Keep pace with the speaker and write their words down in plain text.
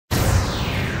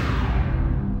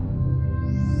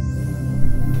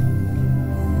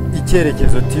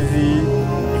Icyerekezo TV,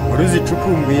 inkuru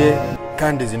zicukumbuye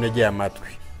kandi zinogeye amatwi.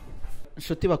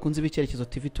 Inshuti bakunze b'Icyerekezo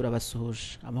TV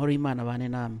turabasuhuje. Amahoro y'Imana bane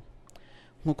namwe.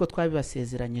 Nkuko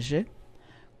twabibasezeranyije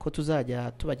ko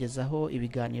tuzajya tubagezaho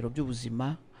ibiganiro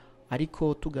by'ubuzima,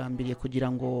 ariko tugambiriye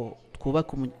kugira ngo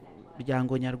twubake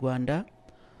umuryango nyarwanda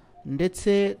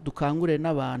ndetse dukangurire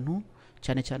n'abantu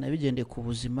cyane cyane bigendeye ku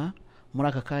buzima. Muri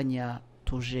aka kanya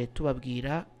tuje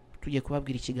tugiye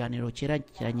kubabwira ikiganiro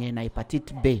cyerekeranye na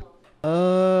Hepatite B.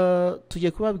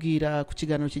 Tugiye kubabwira ku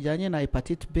kiganiro kijyanye na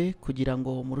Hepatite B kugira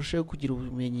ngo murusheho kugira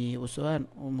ubumenyi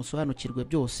musobanukirwe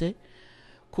byose,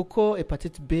 kuko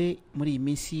Hepatite B muri iyi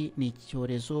minsi ni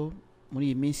icyorezo, muri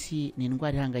iyi minsi ni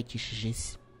indwara ihangayikishije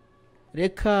isi.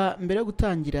 Reka mbere yo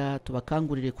gutangira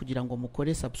tubakangurire kugira ngo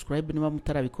mukore subscribe niba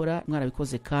mutarabikora,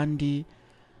 mwarabikoze kandi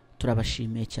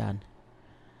turabashimiye cyane.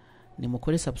 Ni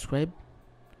mukore subscribe,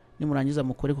 nimurangiza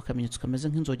mukore ku kamenyetso kameze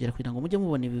nk'inzogera kugira ngo mujye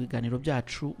mubona ibiganiro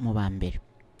byacu mu bambere.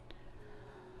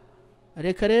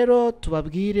 Reka rero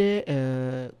tubabwire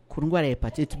ku ndwara ya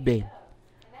Hepatite B.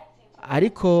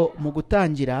 Ariko mu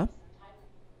gutangira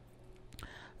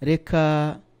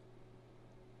reka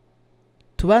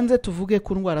tubanze tuvuge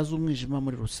ku ndwara z'umwijima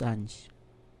muri rusange.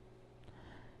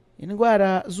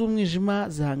 Indwara z'umwijima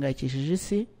zihangayikishije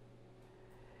isi,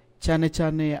 cyane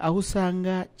cyane aho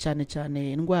usanga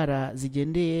cyane indwara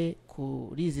zigendeye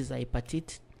kuri izi za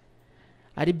hepatite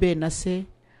ari B na C.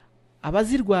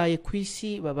 Abazirwaye ku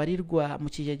isi babarirwa mu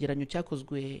kigereranyo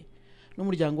cyakozwe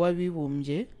n'umuryango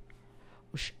w'abibumbye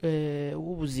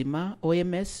w'ubuzima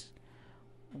OMS,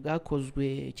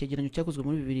 bwakozwe ikigereranyo cyakozwe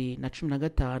muri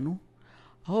 2015,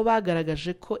 aho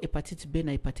bagaragaje ko hepatite B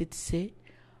na hepatite C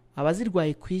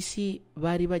abazirwaye ku isi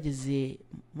bari bageze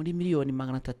muri miliyoni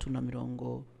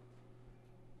 375,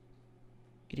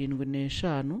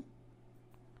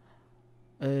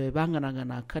 banganaga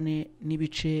na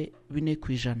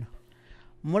 4.4%.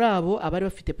 Muri abo abari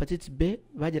bafite hepatite B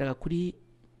bageraga kuri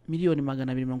miliyoni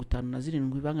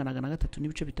 257, banganaga na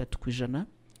 3.3%,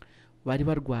 bari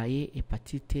barwaye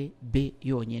hepatite B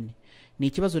yonyine. Ni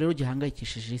ikibazo rero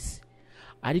gihangayikishije isi.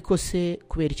 Ariko se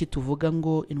kubera iki tuvuga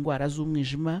ngo indwara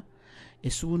z'umwijima?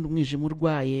 Ese ubundi umwijima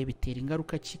urwaye bitera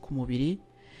ingaruka ki ku mubiri?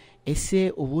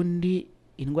 Ese ubundi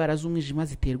indwara z'umwijima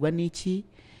ziterwa n'iki?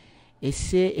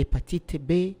 Ese hepatite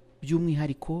B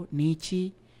by'umwihariko ni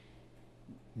iki?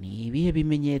 Ni ibihe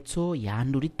bimenyetso?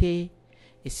 Yandura ite?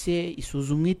 Ese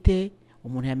isuzumwa ite?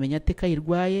 Umuntu yamenya ate ko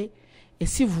ayirwaye?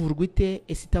 Ese ivurwa ite?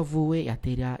 Ese itavuwe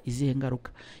yatera izihe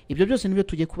ngaruka? Ibyo byose nibyo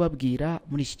tugiye kubabwira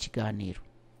muri iki kiganiro.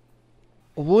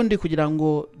 Ubundi kugira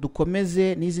ngo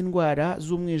dukomeze n'izi ndwara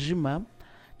z'umwijima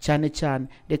cyane,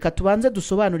 reka tubanze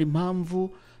dusobanura impamvu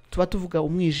tuba tuvuga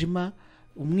umwijima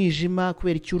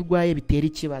kubera icyo urwaye bitera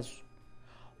ikibazo.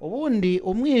 Ubundi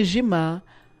umwijima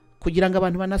kugira ngo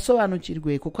abantu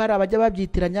banasobanukirwe, kuko hari abajya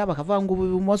babyitiranya bakavuga ngo ubu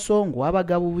ibumoso, ngo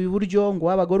wabagabo ubu iburyo, ngo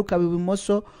wabagore ukaba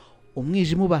ibumoso.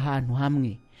 Umwijima uba ahantu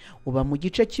hamwe, uba mu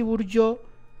gice cy'iburyo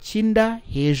cy'inda,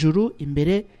 hejuru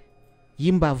imbere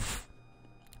y'imbavu.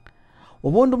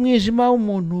 Ubundi umwijima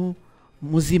w'umuntu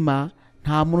muzima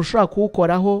nta muntu ushobora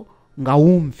kuwukoraho ngo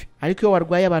awumve, ariko iyo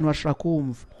warwaye abantu bashobora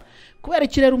kuwumva. Kubera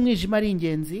iki rero umwijima ari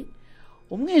ingenzi?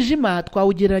 Umwijima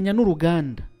twawugereranya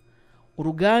n'uruganda.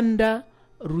 Uruganda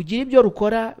rugira ibyo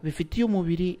rukora bifitiye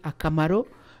umubiri akamaro,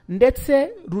 ndetse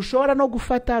rushobora no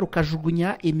gufata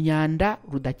rukajugunya imyanda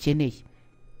rudakeneye.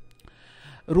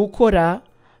 Rukora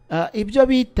ibyo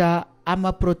bita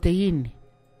amaproteine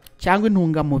cyangwa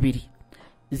intungamubiri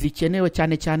zikenewe,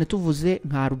 cyane tuvuze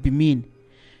nka albumine.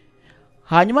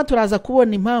 Hanyuma turaza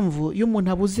kubona impamvu iyo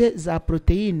umuntu abuze za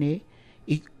proteine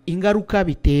ingaruka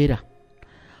bitera.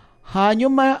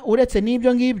 Hanyuma uretse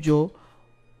n'ibyo ngibyo,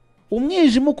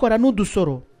 umwijima ukora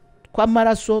n'udusoro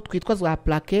tw'amaraso twitwa za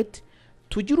plaquette,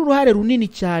 tugira uruhare runini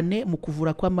cyane mu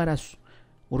kuvura kw'amaraso.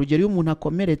 Urugero, iyo umuntu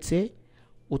akomeretse,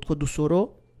 utwo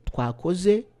dusoro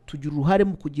twakoze tugira uruhare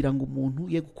mu kugira ngo umuntu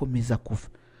ye gukomeza kuva.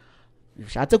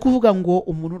 Bishatse kuvuga ngo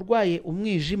umuntu urwaye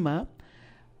umwijima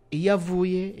iyo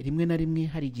avuye rimwe na rimwe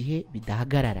hari igihe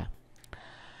bidahagarara.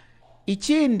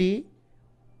 Ikindi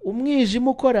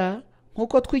umwijima ukora,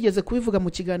 nkuko twigeze kubivuga mu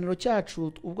kiganiro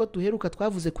cyacu ubwo duheruka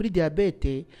twavuze kuri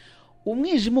diabete,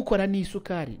 umwijima ukora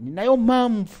n'isukari. Ni nayo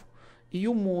mpamvu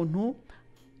iyo umuntu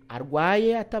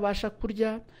arwaye atabasha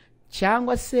kurya,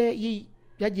 cyangwa se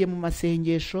yagiye mu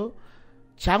masengesho,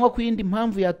 cyangwa ku yindi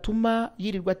mpamvu yatuma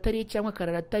yirirwa atariye cyangwa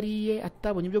akarara atariye,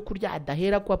 atabonye ibyo kurya,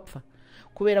 adahera ko apfa,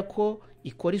 kubera ko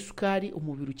ikora isukari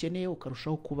umubiri ukeneye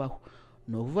ukarushaho kubaho.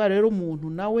 Ni ukuvuga rero umuntu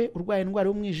nawe urwaye indwara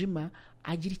y'umwijima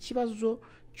agira ikibazo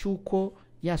cy'uko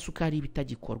ya sukari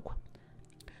bitagikorwa.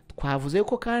 Twavuze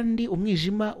ko kandi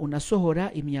umwijima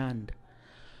unasohora imyanda.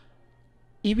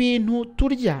 ibintu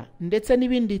turya ndetse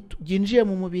n'ibindi byinjiye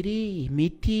mu mubiri,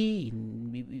 imiti,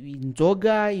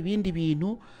 inzoga, ibindi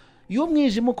bintu, iyo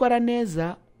umwijima ukora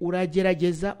neza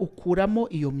uragerageza ukuramo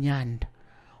iyo myanda,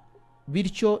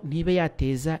 bityo ntibe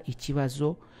yateza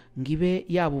ikibazo ngibe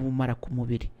yaba ubumara ku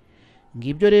mubiri.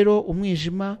 Ngibyo rero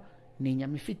umwijima ni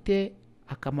inyama ifite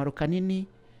akamaro kanini,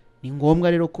 ni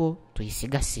ngombwa rero ko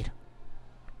tuyisigasira.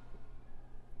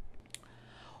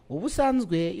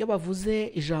 Ubusanzwe iyo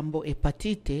bavuze ijambo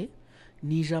hepatite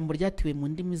ni ijambo ryatiwe mu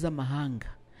ndimi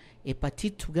z'amahanga.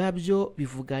 Hepatite ubwabyo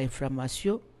bivuga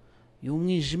inflammation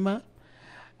y'umwijima.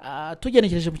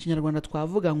 Tugenekereje mu kinyarwanda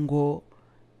twavuga ngo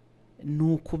ni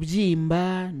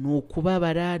ukubyimba, ni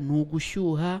ukubabara, ni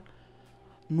ugushyuha,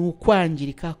 ni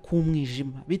ukwangirika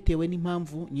k'umwijima bitewe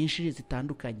n'impamvu nyinshi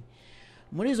zitandukanye.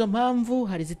 Muri izo mpamvu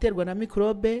hari ziterwa na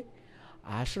mikorobe,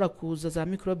 ahashobora kuza za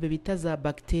mikorobe bita za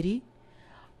bagiteri,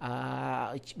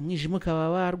 umwijima ukaba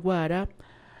warwara.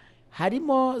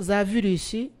 Harimo za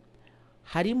virusi,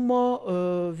 harimo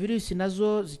virusi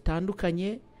nazo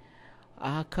zitandukanye,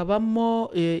 hakabamo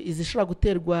izishobora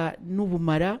guterwa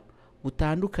n'ubumara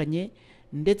butandukanye,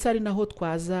 ndetse ari naho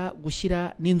twaza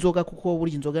gushyira n'inzoga, kuko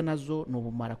burya inzoga nazo ni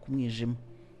ubumara ku mwijima.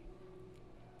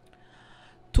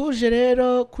 Tuje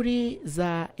rero kuri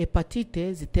za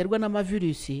hepatite ziterwa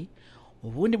n'amavirusi,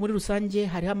 ubundi muri rusange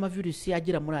hariho amavirusi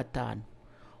agera muri 5.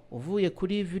 Uvuye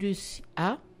kuri virusi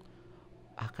A,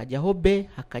 hakajyaho B,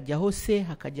 hakajyaho C,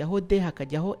 hakajyaho D,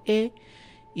 hakajyaho E.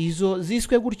 Izo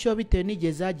ziswe gutyo bitewe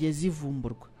n'igihe zagiye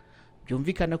zivumburwa.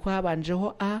 Byumvikana ko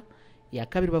habanjeho A, ya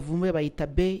kabiri bavumbuye bayita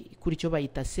B, ikurikiyeho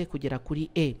bayita C kugera kuri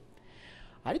E.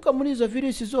 Ariko muri izo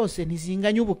virusi zose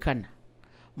ntizinganya ubukana.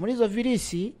 Muri izo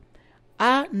virusi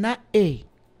A na E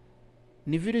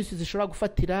ni virusi zishobora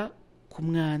gufatira ku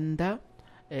mwanda,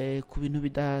 ku bintu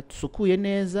bidasukuye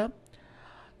neza.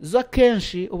 Zo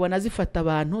kenshi ubona zifata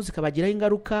abantu zikabagiraho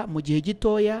ingaruka mu gihe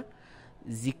gitoya,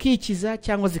 zikikiza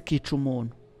cyangwa zikica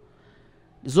umuntu.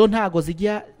 Zo ntago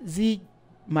zijya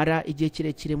zimara igihe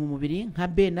kirekire mu mubiri nka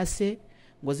B na C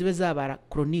ngo zibe zabara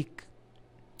chronique.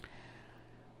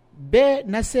 B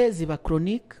na C ziba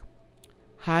chronique.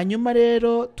 Hanyuma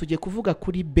rero tujye kuvuga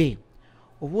kuri B.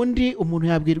 Ubundi umuntu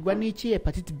yabwirwa n'iki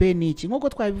hepatite B ni iki? Nk'uko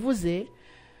twabivuze,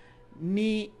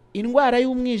 ni indwara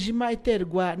y'umwijima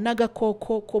iterwa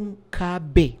n'agakoko ko ka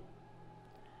B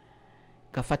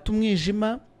gafata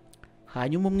umwijima,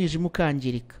 hanyuma umwijima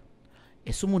ukangirika.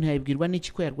 Ese umuntu yabwirwa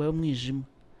n'iki ko yarwaye umwijima?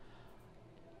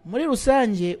 Muri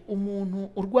rusange umuntu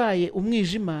urwaye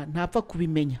umwijima ntapfa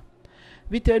kubimenya,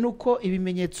 bitewe n'uko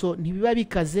ibimenyetso ntibiba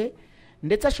bikaze,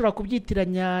 ndetse ashobora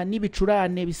kubyitiranya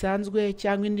n'ibicurane bisanzwe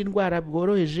cyangwa indi ndwara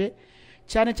bworoheje,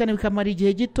 cyane cyane bikamara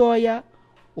igihe gitoya,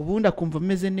 ubundi akumva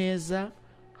ameze neza,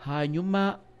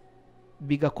 hanyuma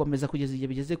bigakomeza kugeza igihe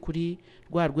bigeze kuri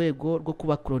rwa rwego rwo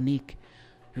kuba chronique.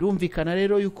 Birumvikana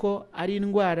rero yuko ari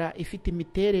indwara ifite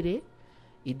imiterere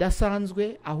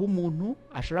idasanzwe, aho umuntu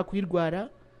ashobora kuyirwara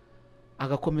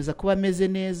agakomeza kuba ameze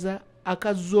neza,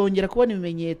 akazongera kubona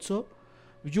ibimenyetso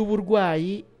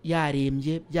by'uburwayi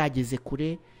yarembye, byageze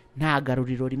kure, nta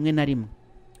garuriro rimwe na rimwe.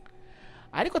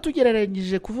 Ariko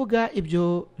tugereranyije kuvuga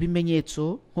ibyo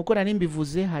bimenyetso, nkuko nari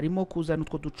mbivuze, harimo kuzana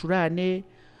utwo ducurane,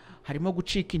 harimo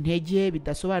gucika intege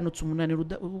bidasobanutse, umunaniro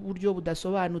uburyo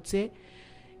budasobanutse,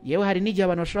 yewe hari n'igihe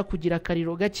abantu bashobora kugira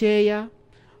akariro gakeya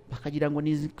bakagira ngo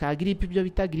ni ka gripe, ibyo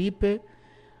bita gripe,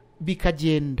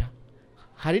 bikagenda.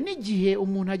 Hari n'igihe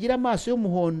umuntu agira amaso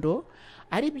y'umuhondo,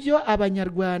 ari byo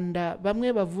abanyarwanda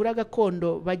bamwe bavura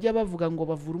gakondo bajya bavuga ngo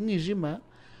bavura umwijima,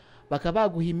 bakaba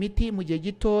baguha imiti mu gihe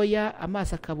gitoya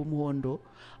amaso akaba umuhondo.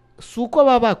 Si uko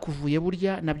baba bakuvuye,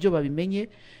 burya nabyo babimenye,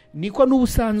 niko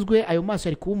n'ubusanzwe ayo maso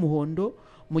ari kuba umuhondo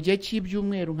mu gihe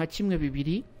cy'ibyumweru nka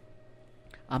 1-2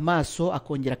 amaso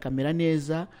akongera akamera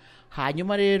neza.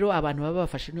 Hanyuma rero abantu baba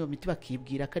bafashe n'iyo miti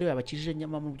bakibwira ko ari babakijije,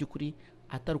 nyama mu by'ukuri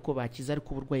atari uko bakiza,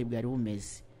 ariko uburwayi bwari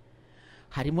bumeze.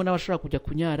 Harimo n'abashobora kujya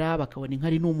kunyara bakabona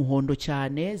inkari n'umuhondo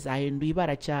cyane, zahinduye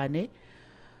ibara cyane.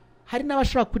 Hari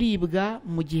n'abashobora kuribwa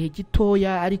mu gihe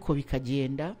gitoya ariko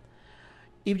bikagenda.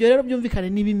 Ibyo rero byumvikane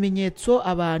n'ibimenyetso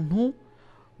abantu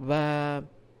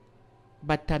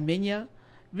batamenya,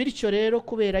 bityo rero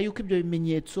kubera yuko ibyo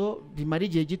bimenyetso bimara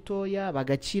igihe gitoya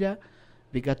bagakira,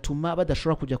 bigatuma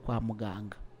badashobora kujya kwa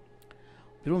muganga.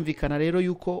 Birumvikana rero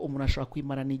yuko umuntu ashobora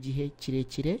kwimarana igihe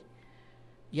kirekire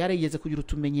yarigeze kugira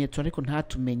utumenyetso ariko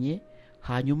ntatumenye,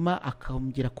 hanyuma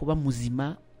akongera kuba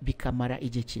muzima bikamara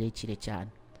igihe kirekire cyane.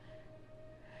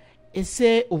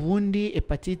 Ese ubundi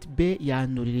hepatite B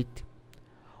yandurira ite?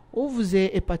 Uvuze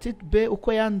hepatite B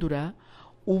uko yandura,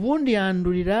 ubundi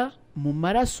yandurira mu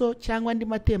maraso cyangwa andi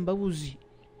matembabuzi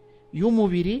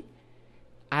y'umubiri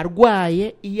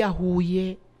arwaye iyo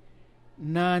ahuye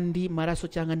n'andi maraso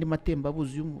cyangwa andi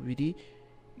matembabuzi y'umubiri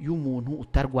y'umuntu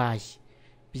utarwaye.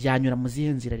 Byanyura mu zihe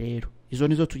nzira rero? Izo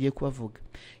nizo tugiye kubavuga.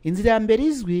 Inzira ya mbere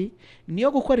izwi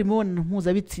niyo gukora imibonano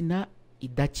mpuzabitsina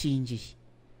idakingiye.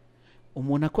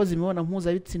 Umuntu akoze imibonano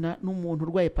mpuzabitsina n'umuntu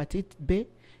urwaye hepatite B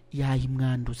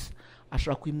yayimwanduza.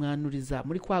 Ashobora kuyimwanduriza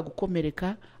muri kwa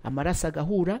gukomereka, amaraso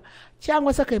agahura,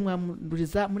 cyangwa se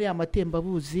akayimwanduriza muri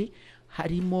amatembabuzi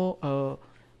harimo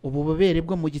ububobere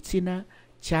bwo mu gitsina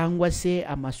cyangwa se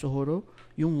amasohoro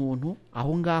y'umuntu.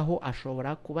 Aho ngaho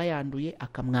ashobora kuba yanduye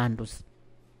akamwanduza.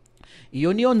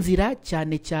 Iyo niyo nzira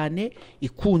cyane cyane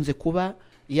ikunze kuba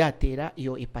yatera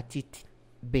iyo hepatite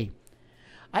B.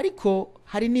 Ariko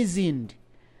hari n'izindi.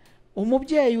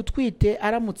 Umubyeyi utwite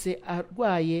aramutse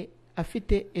arwaye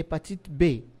afite hepatite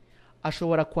B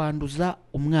ashobora kwanduza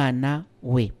umwana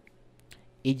we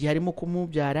igihe arimo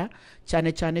kumubyara,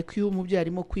 cyane cyane ko iyo umubyeyi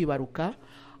arimo kwibaruka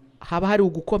haba hari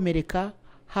ugukomereka,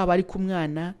 haba ari ku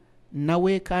mwana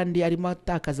nawe kandi arimo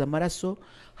atakaza amaraso,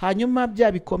 hanyuma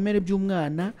bya bikomere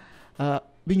by'umwana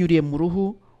binyuriye mu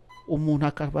ruhu, umuntu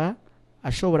akaba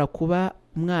ashobora kuba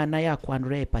umwana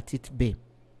yakwandura hepatite B.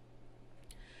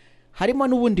 Harimo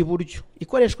n'ubundi buryo,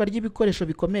 ikoreshwa ry'ibikoresho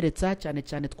bikomeretsa, cyane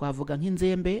cyane twavuga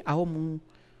nk'inzembe, aho mu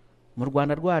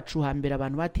Rwanda rwacu hambere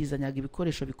abantu batizanyaga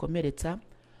ibikoresho bikomeretsa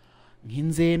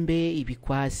nk'inzembe,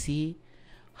 ibikwasi,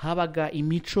 habaga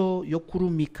imico yo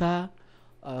kurumika,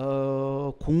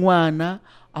 kunywana.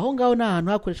 Aho ngaho ni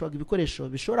ahantu hakoreshwaga ibikoresho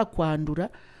bishobora kwandura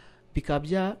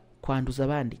bikaba kwanduza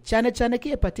abandi, cyane cyane ko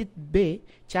hepatite B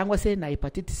cyangwa se na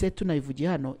hepatite C tunayivugiye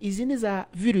hano. Izi ni za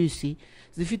virusi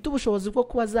zifite ubushobozi bwo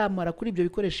kuba zamara kuri ibyo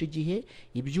bikoresho igihe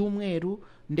ibyumweru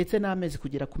ndetse n'amezi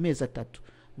kugera ku mezi 3.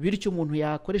 Bityo umuntu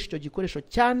yakoresha icyo gikoresho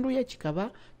cyanduye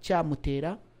kikaba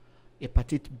cyamutera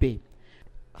hepatite B.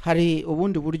 Hari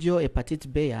ubundi buryo hepatite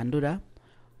B yandura,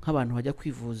 nk'abantu bajya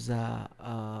kwivuza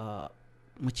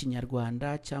mu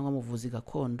Kinyarwanda cyangwa mu buvuzi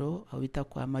gakondo aho bita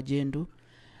kwa magendu.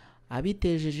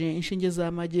 Abitejeje inshinge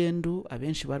za magendu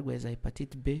abenshi barwaye za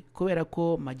hepatite B kubera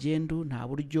ko magendu nta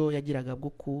buryo yagiraga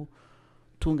bwo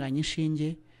gutunganya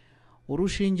inshinge.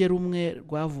 Urushinge rumwe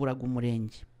rwavuraga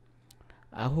umurenge,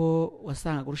 aho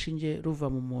wasangaga urushinge ruva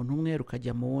mu muntu umwe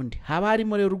rukajya mu wundi. Haba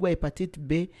harimo rero urwaye hepatite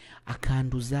B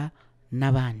akanduza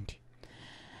n'abandi.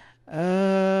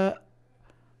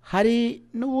 Hari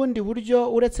n'ubundi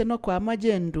buryo uretse no kwa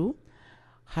magendu,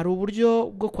 hari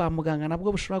uburyo bwo kwa muganga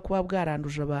nabwo bushobora kuba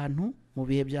bwaranduje abantu mu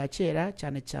bihe bya kera,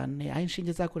 cyane cyane aho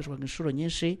inshinge zakoreshwaga inshuro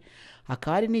nyinshi.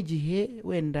 Hakaba hari n'igihe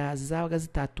wenda zabaga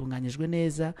zitatunganyijwe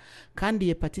neza kandi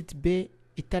hepatite B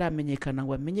itaramenyekana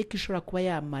ngo amenye ko ishobora kuba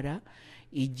yamara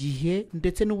igihe,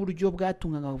 ndetse n'uburyo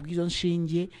bwatunganywa bw'izo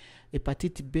nshinge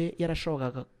hepatite B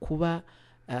yarashoboraga kuba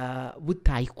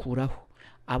butayikuraho.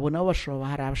 Abo nabo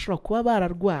hari abashobora kuba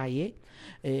bararwaye,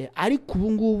 ariko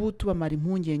ubu ngubu tubamara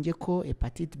impungenge ko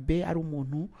hepatite B ari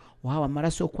umuntu wahawe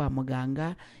amaraso kwa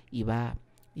muganga, iba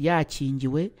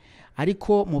yakingiwe.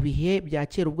 Ariko mu bihe bya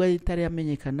kera ubwo itari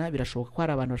yamenyekana, birashoboka ko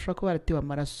hari abantu bashobora kuba baratewe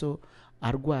amaraso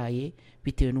arwaye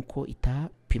bitewe n'uko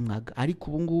itapimwaga.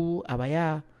 Ariko ubu ngubu aba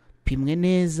yapimwe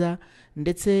neza,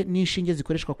 ndetse n'inshinge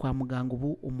zikoreshwa kwa muganga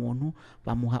ubu umuntu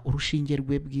bamuha urushinge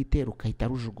rwe bwite rukahita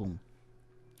rujugunywa.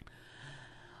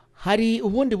 Hari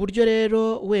ubundi buryo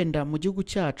rero wenda mu gihugu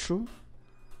cyacu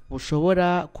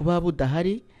bushobora kuba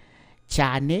budahari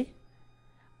cyane,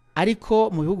 ariko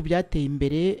mu bihugu byateye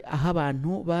imbere aho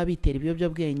abantu baba bitera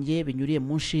ibiyobyabwenge binyuriye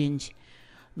mu nshinge.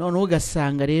 Noneho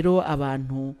ugasanga rero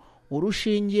abantu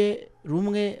urushinge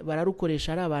rumwe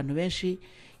bararukoresha ari abantu benshi.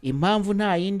 Impamvu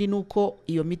nta yindi nuko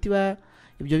iyo miti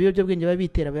ibyo biyobyabwenge biba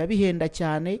bitera biba bihenda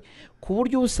cyane, ku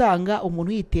buryo usanga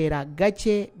umuntu yitera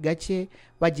gake gake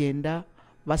bagenda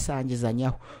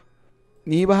basangizanyaho.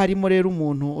 Niba harimo rero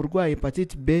umuntu urwaye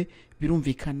hepatite B,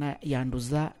 birumvikana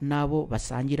yanduza nabo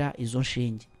basangira izo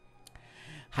nshinge.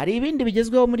 Hari ibindi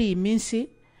bigezweho muri iyi minsi,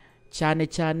 cyane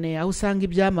cyane aho usanga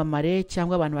ibyamamare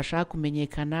cyangwa abantu bashaka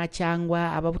kumenyekana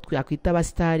cyangwa abo twakwita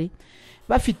abasitari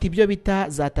bafite ibyo bita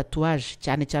za tatuwaje,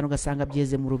 cyane cyane ugasanga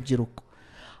byeze mu rubyiruko,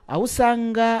 aho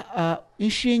usanga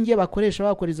inshinge bakoresha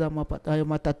bakoreza ayo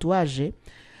matatuwaje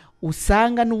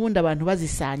usanga n'ubundi abantu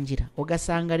bazisangira.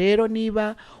 Ugasanga rero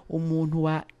niba umuntu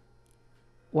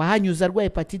wahanyuza arwaye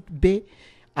hepatite B,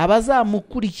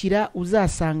 abazamukurikira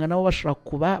uzasanga nabo bashobora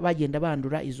kuba bagenda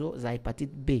bandura izo za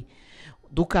hepatite B.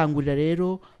 Dukangurira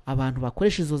rero abantu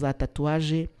bakoresha izo za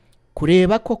tatuwaje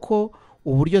kureba koko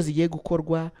uburyo zigiye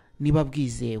gukorwa niba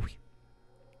bwizewe.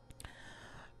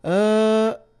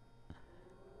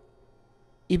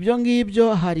 Ibyo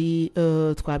ngibyo hari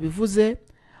twabivuze,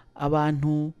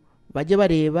 abantu bajye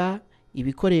bareba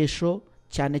ibikoresho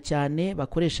cyane cyane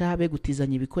bakoresha habe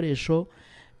gutizanya ibikoresho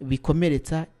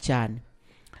bikomeretsa cyane.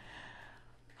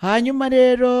 hanyuma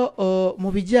rero mu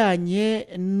bijyanye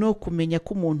no kumenya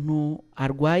ko umuntu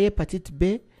arwaye hepatite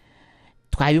B,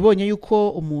 twabibonye yuko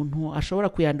umuntu ashobora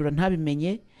kuyandura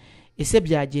ntabimenye. Ese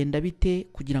byagenda bite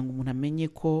kugira ngo umuntu amenye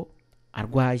ko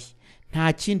arwaye?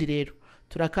 Nta kindi rero,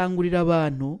 turakangurira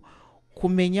abantu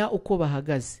kumenya uko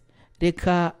bahagaze.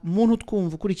 Reka muntu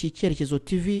twumva kuri iki cyerekezo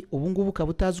TV ubu ngubu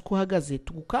ukaba utazi uko uhagaze,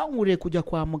 tugukangurire kujya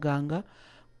kwa muganga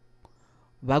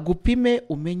bagupime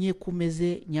umenye ko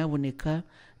umeze. Nyaboneka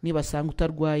nibasanga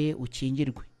utarwaye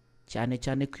ukingirwe, cyane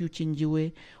cyane ko iyo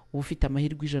ukingiwe uba ufite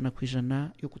amahirwe 100%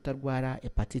 yo kutarwara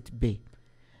hepatite B.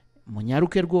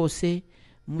 Munyaruke rwose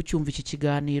mucyumva iki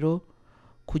kiganiro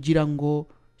kugira ngo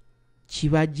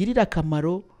kibagirire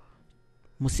akamaro,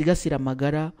 musigasire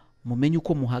amagara, mumenye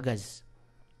uko muhagaze.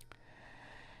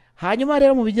 Hanyuma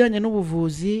rero mu bijyanye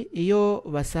n'ubuvuzi, iyo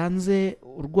basanze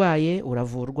urwaye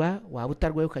uravurwa, waba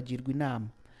utarwaye ukagirwa inama.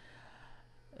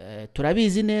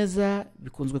 Turabizi neza,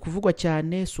 bikunzwe kuvugwa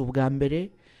cyane, si ubwa mbere,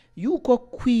 yuko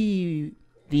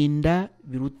kwirinda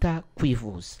biruta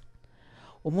kwivuza.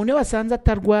 Umuntu wasanze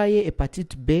atarwaye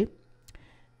hepatite B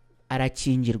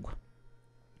arakingirwa,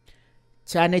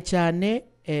 cyane cyane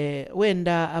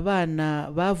wenda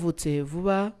abana bavutse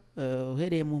vuba,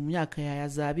 uhereye mu myaka ya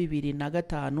za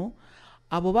 2005,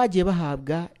 abo bagiye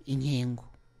bahabwa inkingo.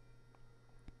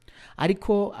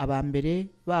 Ariko abambere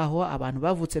baho, abantu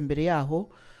bavutse mbere yaho,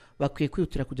 bakwiye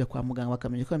kwihutira kujya kwa muganga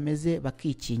bakamenya uko bameze,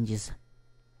 bakikingiza.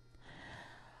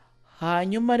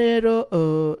 Hanyuma rero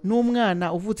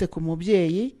n'umwana uvutse ku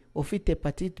mubyeyi ufite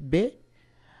hepatite B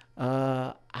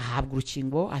ahabwa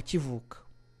urukingo akivuka.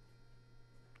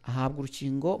 Ahabwa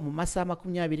urukingo mu masaha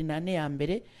 24 ya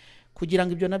mbere, kugira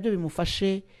ngo ibyo nabyo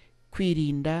bimufashe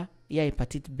kwirinda ya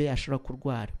hepatite B ashobora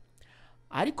kurwara.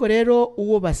 Ariko rero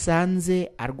uwo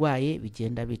basanze arwaye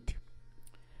bigenda bite?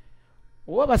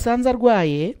 Uwo basanze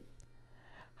arwaye,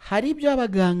 hari ibyo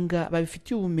abaganga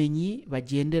babifitiye ubumenyi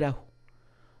bagenderaho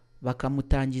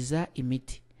bakamutangiza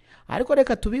imiti. Ariko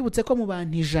reka tubibutse ko mu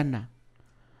bantu 100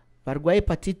 barwaye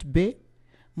hepatite B,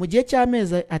 mu gihe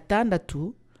cy'amezi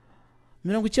 6,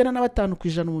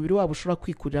 95% umubiri wabo ushobora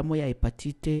kwikuriramo ya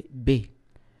hepatite B.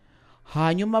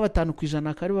 Hanyuma 5%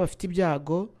 akari bafite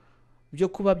ibyago byo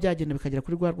kuba byagenda bikagera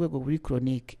kuri rwa rwego buri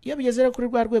chronique. Iyo bigeze kuri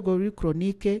rwa rwego buri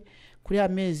chronique, kuri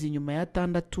amezi nyuma ya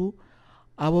 6,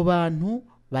 abo bantu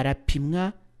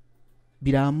barapimwa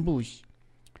birambuye,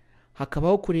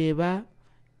 hakabaho kureba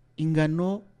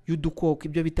ingano y'udukoko,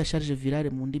 ibyo bita charge virale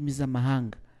mu ndimi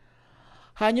z'amahanga.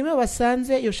 Hanyuma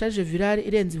basanze iyo charge virale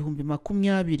irenze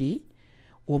 20,000,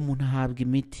 uwo muntu ahabwa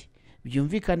imiti.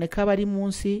 Byumvikane ko abari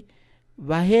munsi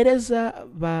bahereza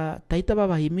batahita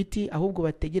babaha imiti, ahubwo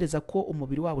bategereza ko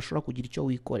umubiri wabo ushobora kugira icyo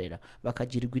wikorera,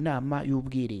 bakagirirwa inama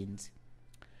y'ubwirinzi.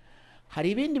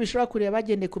 Hari ibindi bishobora kureba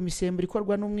bagende ku misemburo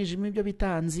ikorwa n'umwijima, ibyo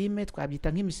bita enzyme,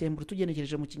 twabyita nk'imisemburo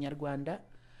tugenekereje mu Kinyarwanda.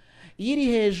 Iyo iri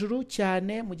hejuru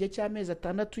cyane mu gihe cy'amezi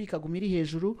 6 ikaguma iri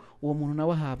hejuru, uwo muntu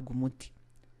nawe ahabwa umuti.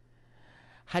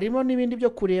 Harimo n'ibindi byo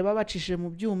kureba bacishije mu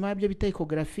byuma, byo bita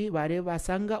ecography, bareba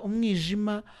basanga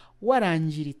umwijima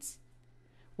warangiritse,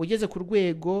 ugeze ku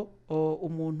rwego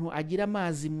umuntu agira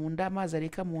amazi mu nda, amazi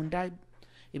areka mu nda,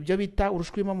 ibyo bita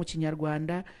urushwima mu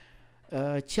Kinyarwanda,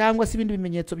 cyangwa se ibindi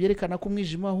bimenyetso byerekana ko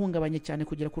umwijima wahungabanye cyane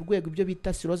kugera ku rwego ibyo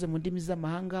bita cirrhose mu ndimi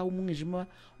z'amahanga, umwijima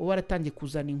uba waratangiye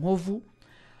kuzana inkovu,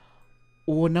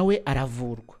 uwo nawe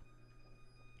aravurwa.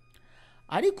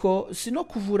 Ariko si no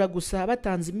kuvura gusa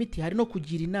batanze imiti, hari no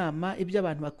kugira inama ibyo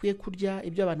abantu bakwiye kurya,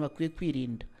 ibyo abantu bakwiye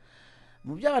kwirinda.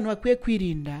 Mu byo abantu bakwiye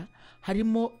kwirinda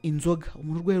harimo inzoga.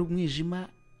 Umuntu urwaye umwijima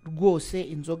rwose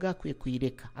inzoga akwiye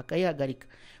kuyireka, akayihagarika,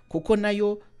 kuko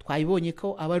nayo twayibonye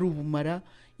ko aba ari ubumara,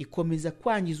 ikomeza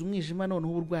kwangiza umwijima,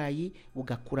 noneho uburwayi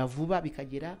bugakura vuba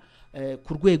bikagera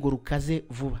ku rwego rukaze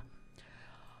vuba.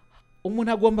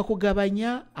 Umuntu agomba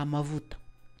kugabanya amavuta.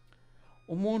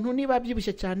 Umuntu niba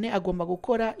abyibushye cyane agomba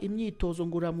gukora imyitozo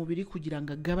ngororamubiri kugira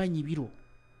ngo agabanye ibiro.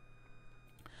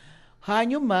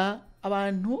 Hanyuma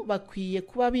abantu bakwiye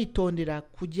kuba bitondera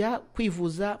kujya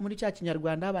kwivuza muri cya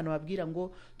Kinyarwanda abantu babwira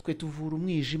ngo twe tuvura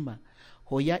umwijima.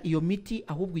 Hoya, iyo miti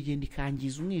ahubwo igenda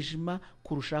ikangiza umwijima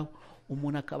kurushaho,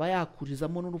 umuntu akaba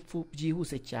yakurizamo n'urupfu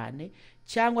byihuse cyane,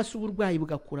 cyangwa se uburwayi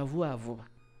bugakura vuba vuba.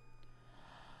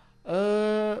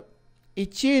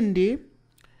 Ikindi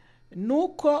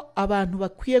nuko abantu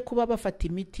bakwiye kuba bafata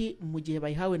imiti mu gihe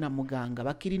bayihawe na muganga,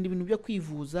 bakirinda ibintu byo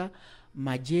kwivuza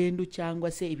magendu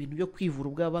cyangwa se ibintu byo kwivura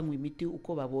ubwabo banywa imiti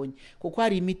uko babonye, kuko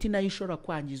hari imiti nayo ishobora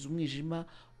kwangiza umwijima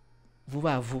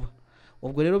vuba vuba.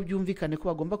 Ubwo rero byumvikane ko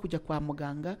bagomba kujya kwa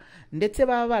muganga, ndetse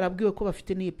baba barabwiwe ko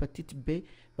bafite ni hepatite B,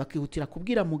 bakihutira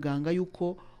kubwira muganga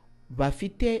yuko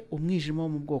bafite umwijima wo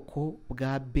mu bwoko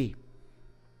bwa B.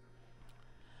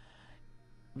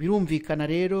 birumvikana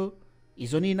rero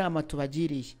izo ni inama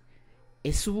tubagiriye.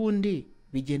 Ese ubundi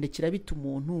bigendekera bita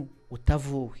umuntu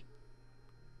utavuwe?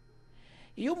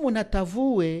 Iyo umuntu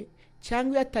atavuwe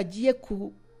cyangwa iyo atagiye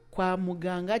kwa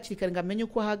muganga hakiri kare ngo amenye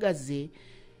uko ahagaze,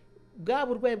 bwa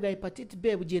burwayi bwa hepatite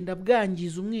B bugenda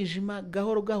bwangiza umwijima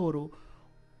gahoro gahoro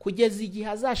kugeza igihe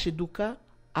azashiduka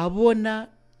abona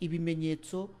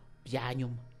ibimenyetso bya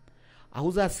nyuma, aho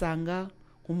uzasanga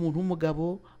nk'umuntu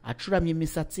w'umugabo acuramye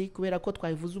imisatsi kubera ko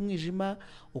twayivuze umwijima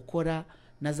ukora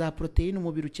na za proteine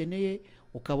umubiri ukeneye,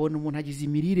 ukabona umuntu agize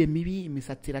imirire mibi,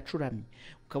 imisatsi iracuramye,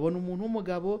 ukabona umuntu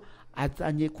w'umugabo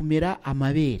atanye kumera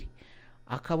amabere,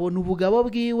 akabona ubugabo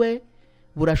bwiwe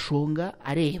burashonga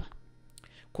areba.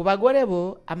 Ku bagore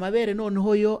bo amabere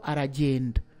noneho yo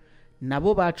aragenda,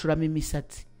 nabo bacurama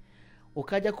imisatsi,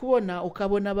 ukajya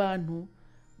ukabona abantu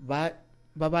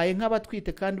babaye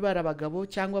nk'abatwite kandi bari abagabo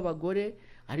cyangwa abagore,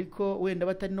 ariko wenda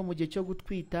batari no mu gihe cyo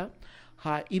gutwita.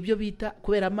 Ibyo bita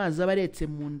kubera amazi aba aretse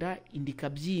mu nda, indika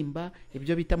byimba,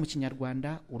 ibyo bita mu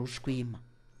kinyarwanda urushwima.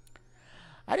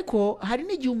 Ariko hari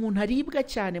n'igihe umuntu aribwa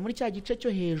cyane muri cya gice cyo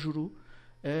hejuru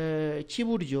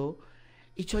cy'iburyo,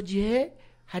 icyo gihe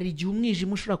hari igihe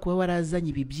umwijima ushobora kuba warazanye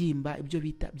ibibyimba, ibyo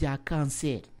bita bya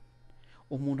kanseri.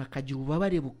 Umuntu akagira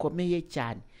ububabare bukomeye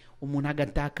cyane, umuntu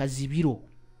agatakaza ibiro,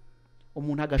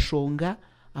 umuntu agashonga,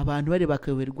 abantu bari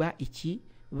bakayoberwa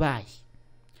ikibaye.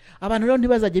 Abantu rero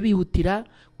ntibazajye bihutira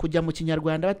kujya mu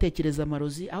kinyarwanda batekereza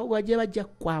amarozi, ahubwo bajye bajya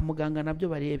kwa muganga nabyo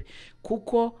barebe,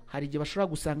 kuko hari igihe bashobora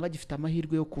gusanga bagifite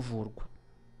amahirwe yo kuvurwa.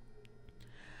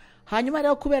 Hanyuma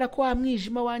rero kubera ko wa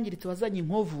mwijima wangiritse wazanye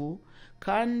inkovu,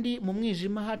 kandi mu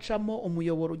mwijima hacamo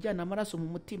umuyoboro ujyana amaraso mu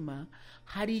mutima,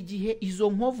 hari igihe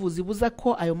izo nkovu zibuza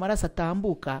ko ayo maraso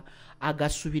atambuka,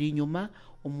 agasubira inyuma,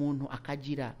 umuntu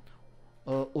akagira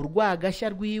urwagashya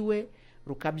rwiwe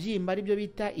rukabyimba, aribyo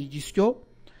bita igisyo.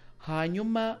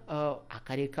 Hanyuma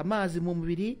akareka amazi mu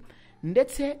mubiri,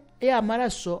 ndetse ya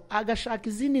maraso agashaka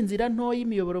izindi nzira ntoya,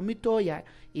 imiyoboro mitoya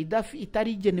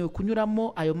itari igenewe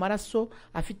kunyuramo ayo maraso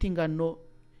afite ingano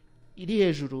iri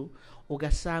hejuru,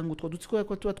 ugasanga utwo dutsiko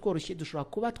ko tuba tworoshye dushobora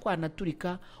kuba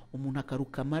twanaturika, umuntu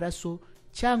akaruka amaraso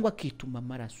cyangwa akituma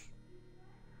amaraso.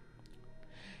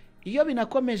 Iyo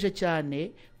binakomeje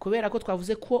cyane, kubera ko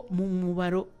twavuze ko mu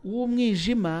mubaro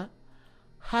w'umwijima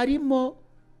harimo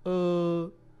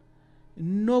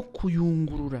no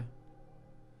kuyungurura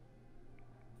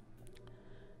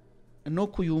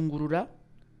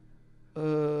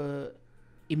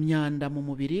imyanda mu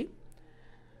mubiri,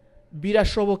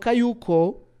 birashoboka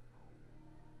yuko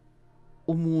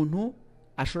umuntu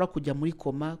ashobora kujya muri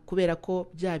koma, kubera ko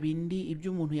bya bindi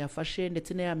ibyo umuntu yafashe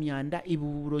ndetse na ya myanda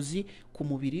ibuburozi ku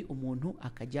mubiri, umuntu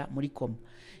akajya muri koma.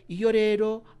 Iyo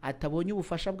rero atabonye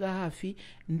ubufasha bwa hafi,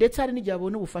 ndetse hari n'igihe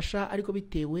abona ubufasha ariko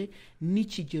bitewe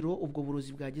n'ikigero ubwo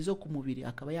burozi bwagezeho ku mubiri,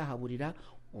 akaba yahaburira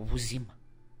ubuzima.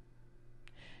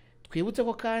 Twibutse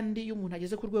ko kandi iyo umuntu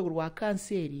ageze ku rwego rwa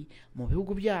kanseri mu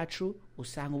bihugu byacu,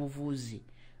 usanga ubuvuzi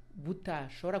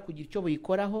butashobora kugira icyo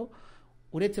buyikoraho,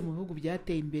 uretse mu bihugu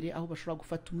byateye imbere aho bashobora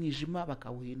gufata umwijima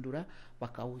bakawuhindura,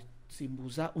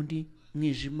 bakawusimbuza undi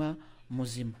mwijima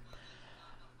muzima.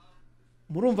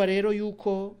 Murumva rero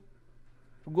yuko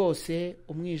rwose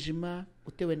umwijima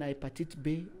utewe na hepatite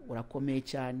B urakomeye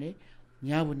cyane.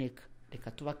 Nyabuneka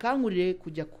reka tubakangurire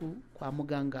kujya kwa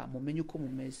muganga, mumenye uko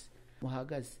mumeze,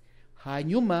 muhagaze,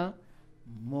 hanyuma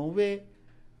mube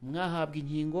mwahabwa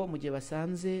inkingo mu gihe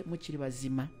basanze mukiri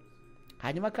bazima.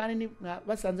 Hanyuma kandi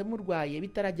basanze murwaye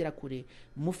bitaragera kure,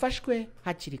 mufashwe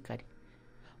hakiri kare.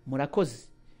 Murakoze.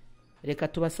 Reka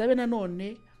tubasabe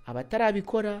nanone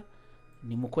abatarabikora,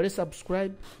 ni mukore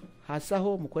subscribe, hasi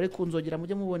aho mukore kunzogera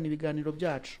mujye mubona ibiganiro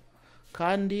byacu.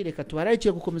 Kandi reka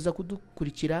tubararikire gukomeza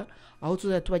kudukurikira, aho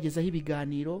tuzajya tubagezaho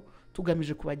ibiganiro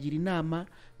tugamije kubagira inama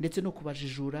ndetse no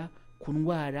kubajijura ku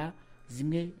ndwara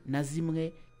zimwe na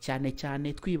zimwe, cyane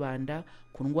cyane twibanda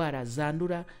ku ndwara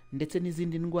zandura ndetse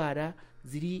n'izindi ndwara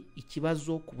ziri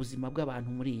ikibazo ku buzima bw'abantu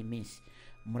muri iyi minsi.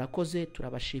 Murakoze,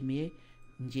 turabashimiye.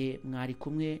 Nge mwari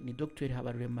kumwe ni Dr.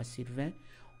 Habarurema Sylvain,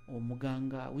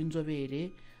 umuganga w'inzobere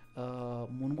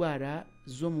mu ndwara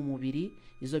zo mu mubiri,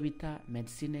 izo bita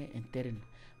medicine interne.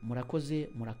 Murakoze,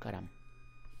 murakarama.